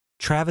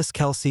Travis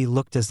Kelce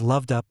looked as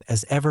loved up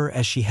as ever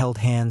as she held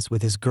hands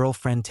with his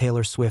girlfriend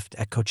Taylor Swift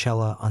at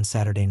Coachella on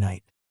Saturday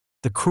night.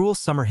 The cruel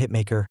summer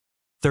hitmaker,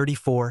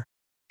 34,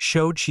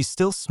 showed she's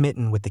still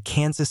smitten with the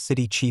Kansas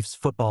City Chiefs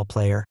football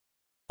player,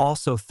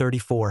 also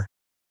 34,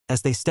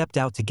 as they stepped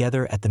out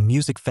together at the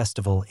music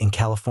festival in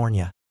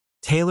California.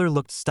 Taylor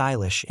looked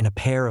stylish in a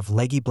pair of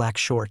leggy black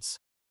shorts,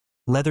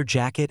 leather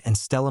jacket and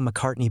Stella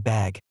McCartney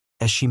bag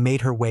as she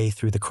made her way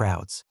through the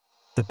crowds.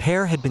 The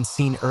pair had been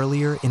seen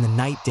earlier in the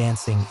night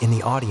dancing in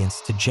the audience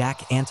to Jack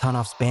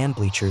Antonoff's band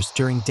Bleachers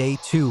during day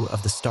 2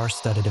 of the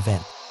star-studded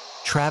event.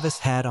 Travis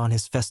had on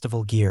his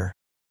festival gear,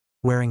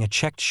 wearing a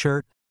checked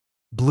shirt,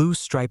 blue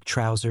striped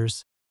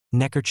trousers,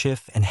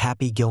 neckerchief, and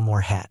Happy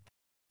Gilmore hat.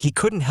 He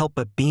couldn't help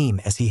but beam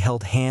as he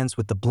held hands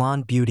with the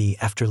blonde beauty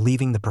after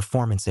leaving the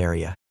performance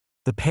area.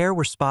 The pair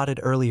were spotted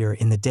earlier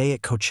in the day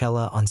at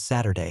Coachella on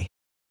Saturday,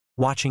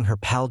 watching her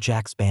pal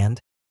Jack's band,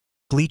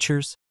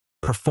 Bleachers,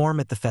 perform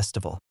at the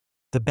festival.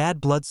 The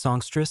Bad Blood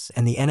songstress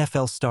and the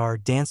NFL star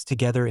danced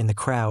together in the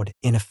crowd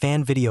in a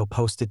fan video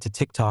posted to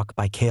TikTok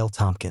by Cale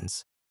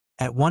Tompkins.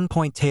 At one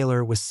point,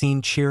 Taylor was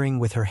seen cheering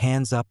with her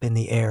hands up in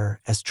the air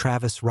as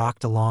Travis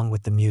rocked along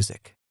with the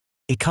music.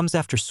 It comes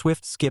after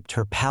Swift skipped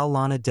her pal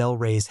Lana Del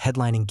Rey's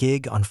headlining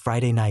gig on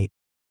Friday night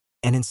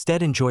and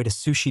instead enjoyed a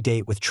sushi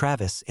date with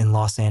Travis in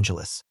Los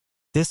Angeles.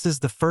 This is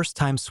the first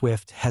time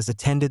Swift has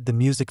attended the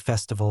music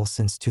festival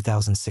since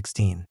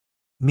 2016.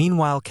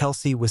 Meanwhile,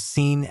 Kelce was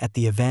seen at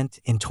the event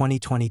in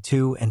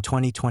 2022 and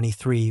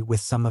 2023 with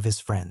some of his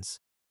friends.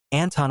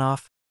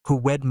 Antonoff, who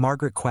wed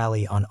Margaret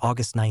Qualley on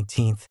August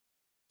 19th,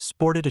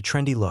 sported a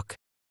trendy look,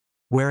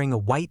 wearing a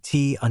white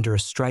tee under a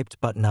striped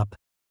button-up,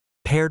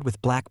 paired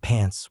with black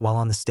pants while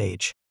on the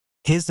stage.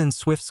 His and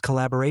Swift's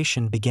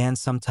collaboration began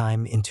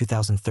sometime in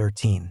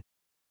 2013.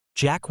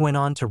 Jack went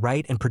on to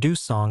write and produce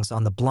songs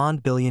on the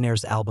Blonde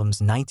Billionaire's albums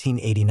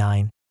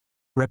 1989,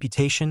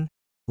 Reputation,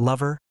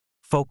 Lover,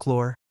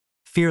 Folklore,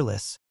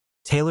 Fearless,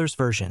 Taylor's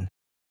Version,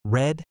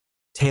 Red,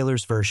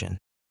 Taylor's Version,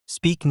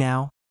 Speak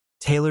Now,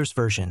 Taylor's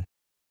Version,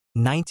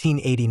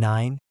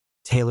 1989,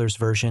 Taylor's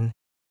Version,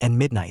 and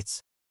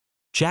Midnights.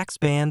 Jack's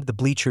band, The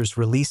Bleachers,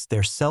 released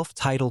their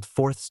self-titled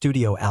 4th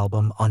studio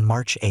album on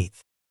March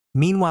 8th.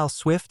 Meanwhile,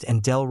 Swift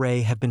and Del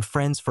Rey have been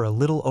friends for a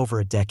little over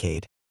a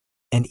decade,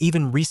 and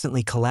even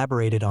recently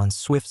collaborated on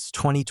Swift's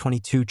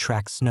 2022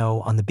 track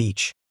Snow on the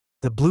Beach.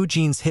 The Blue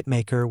Jeans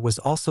hitmaker was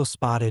also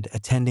spotted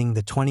attending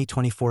the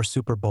 2024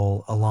 Super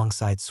Bowl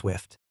alongside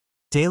Swift.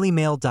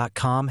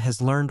 DailyMail.com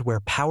has learned where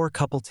power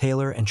couple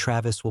Taylor and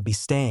Travis will be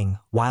staying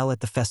while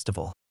at the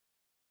festival.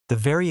 The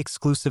very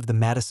exclusive The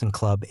Madison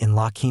Club in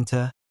La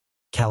Quinta,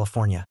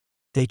 California.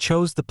 They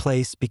chose the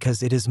place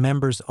because it is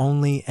members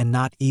only and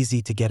not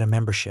easy to get a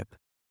membership,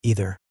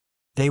 either.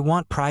 They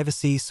want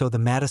privacy, so the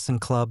Madison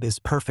Club is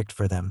perfect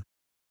for them,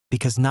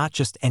 because not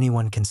just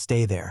anyone can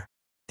stay there.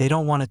 They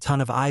don't want a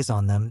ton of eyes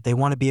on them, they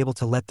want to be able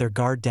to let their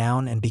guard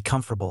down and be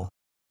comfortable,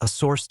 a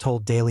source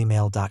told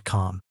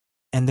DailyMail.com.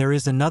 And there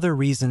is another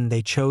reason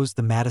they chose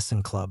the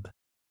Madison Club.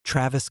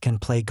 Travis can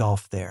play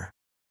golf there.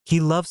 He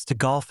loves to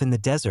golf in the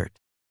desert,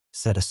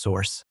 said a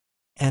source.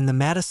 And the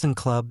Madison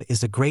Club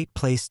is a great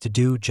place to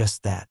do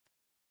just that.